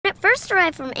first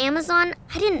arrived from Amazon,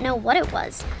 I didn't know what it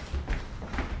was.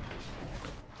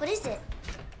 What is it?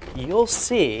 You'll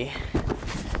see.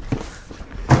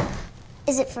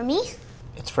 Is it for me?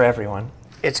 It's for everyone.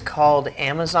 It's called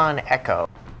Amazon Echo.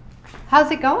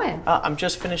 How's it going? I'm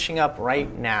just finishing up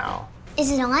right now. Is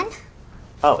it on?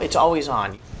 Oh, it's always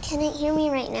on. Can it hear me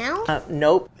right now?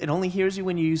 Nope. It only hears you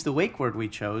when you use the wake word we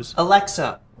chose.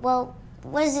 Alexa. Well,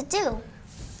 what does it do?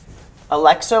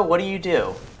 Alexa, what do you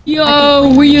do?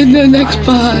 Yo, we in the next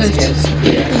spot.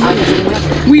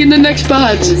 We in the next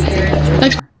spot.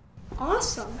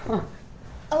 Awesome.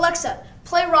 Alexa,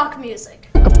 play rock music.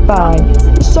 Bye.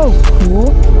 So cool.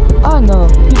 I know.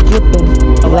 You're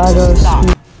dripping. Alexa,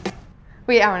 stop.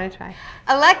 Wait, I want to try.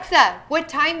 Alexa, what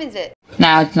time is it?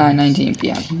 Now it's 9:19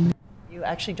 p.m. You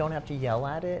actually don't have to yell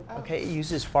at it, okay? It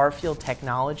uses far-field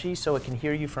technology so it can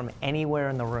hear you from anywhere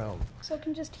in the room. So it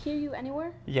can just hear you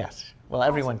anywhere? Yes. Well,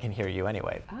 everyone can hear you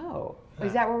anyway. Oh,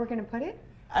 is that where we're going to put it?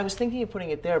 I was thinking of putting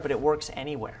it there, but it works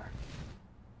anywhere.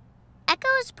 Echo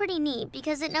is pretty neat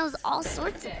because it knows all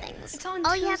sorts of things.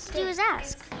 All you have to do is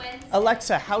ask.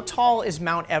 Alexa, how tall is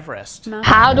Mount Everest?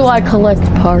 How do I collect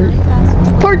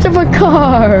parts of a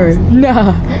car?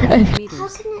 Nah. How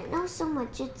can it know so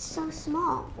much? It's so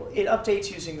small. It updates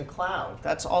using the cloud.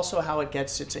 That's also how it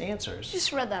gets its answers.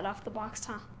 Just read that off the box,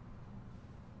 huh?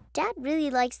 Dad really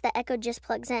likes that Echo just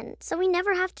plugs in, so we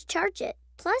never have to charge it.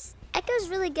 Plus, Echo's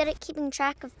really good at keeping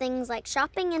track of things like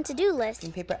shopping and to-do lists.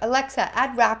 Paper. Alexa,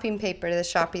 add wrapping paper to the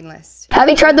shopping list. Have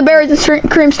you tried the berries and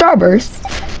cream starburst?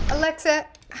 Alexa,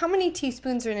 how many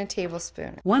teaspoons are in a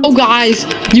tablespoon? Oh guys,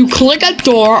 you click a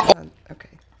door.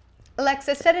 Okay.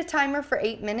 Alexa, set a timer for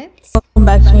 8 minutes. Welcome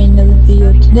back to another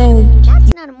video today.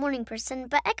 Dad's not a morning person,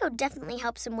 but Echo definitely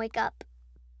helps him wake up.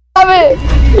 Stop it!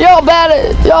 Y'all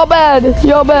bad! Y'all bad!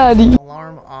 Y'all bad!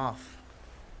 Alarm off.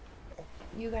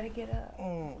 You gotta get up.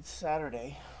 It's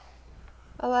Saturday.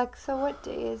 Alexa, what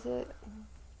day is it?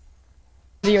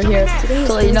 Video here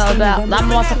to let you know that I'm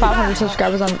almost to 500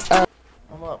 subscribers on.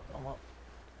 I'm up.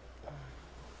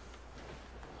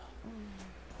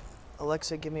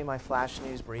 Alexa, give me my flash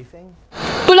news briefing.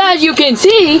 But as you can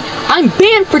see, I'm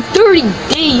banned for 30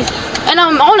 days, and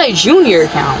I'm on a junior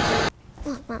account.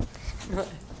 Mom,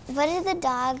 what did the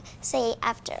dog say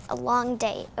after a long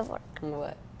day of work?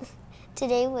 What?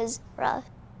 Today was rough.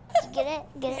 Get it?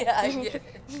 Get it? Yeah, I get it.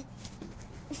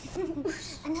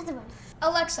 Another one.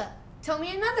 Alexa, tell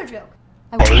me another joke.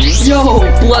 Yo,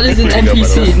 blood is an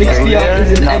NPC.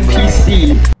 Next is an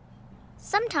NPC.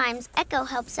 Sometimes Echo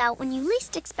helps out when you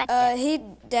least expect it. Hey,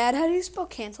 Dad, how do you spell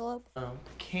cantaloupe?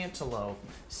 Cantaloupe.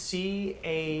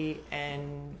 C-A-N-T...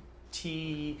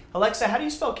 Alexa, how do you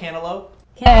spell cantaloupe?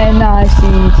 N-I-C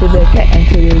to the K and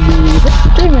to the V.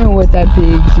 Dreaming with that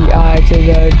big G-I to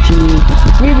the G.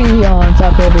 We be on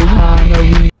top every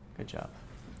time. Good job.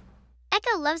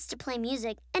 Echo loves to play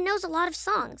music and knows a lot of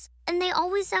songs, and they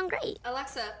always sound great.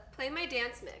 Alexa, play my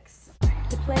dance mix.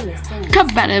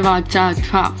 Combativeyt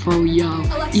top for yo.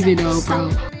 Even though,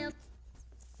 bro.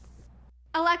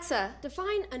 Alexa,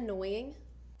 define annoying.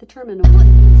 The term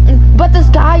annoying. But this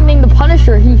guy named the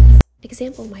Punisher, he.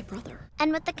 Example, my brother.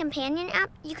 And with the companion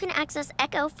app, you can access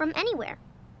Echo from anywhere.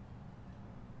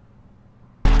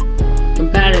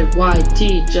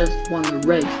 Combativeyt just won the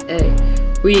race, ayy.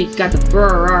 We got the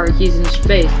Ferrari, he's in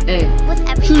space, ayy.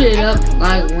 Shoot it up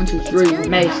like 1, 2, 3,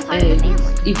 mace, ayy.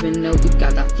 Even though we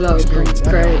got that flow, going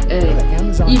crazy,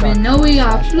 ayy. Even though we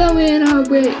got flow in our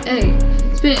way, ayy.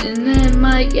 Spitting that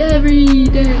mic every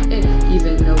day, ayy.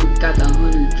 Even though we got the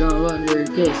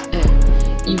 100 pace, ayy.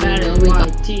 Even though we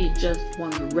got T just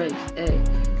won the race, ayy.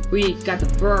 We got the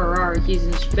Ferrari, he's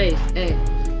in space, ayy.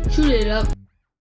 Shoot it up.